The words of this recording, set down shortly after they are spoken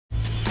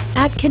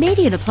At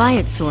Canadian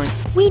Appliance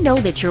Source, we know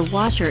that your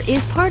washer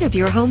is part of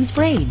your home's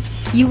brain.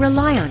 You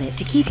rely on it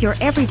to keep your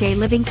everyday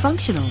living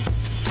functional.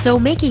 So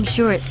making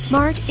sure it's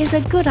smart is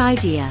a good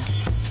idea.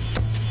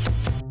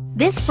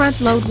 This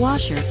front-load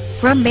washer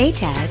from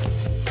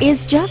Maytag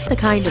is just the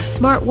kind of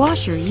smart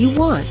washer you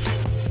want.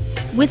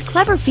 With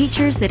clever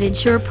features that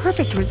ensure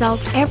perfect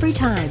results every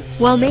time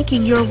while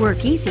making your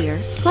work easier,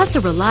 plus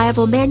a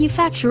reliable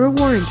manufacturer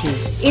warranty,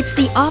 it's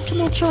the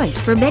optimal choice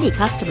for many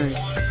customers.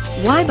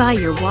 Why buy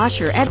your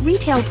washer at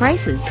retail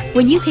prices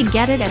when you can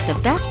get it at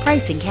the best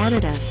price in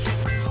Canada?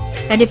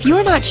 And if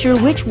you're not sure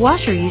which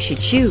washer you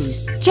should choose,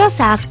 just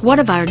ask one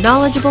of our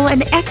knowledgeable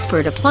and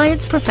expert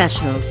appliance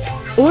professionals.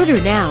 Order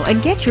now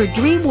and get your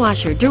dream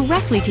washer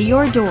directly to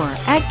your door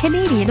at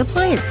Canadian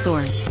Appliance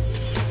Source.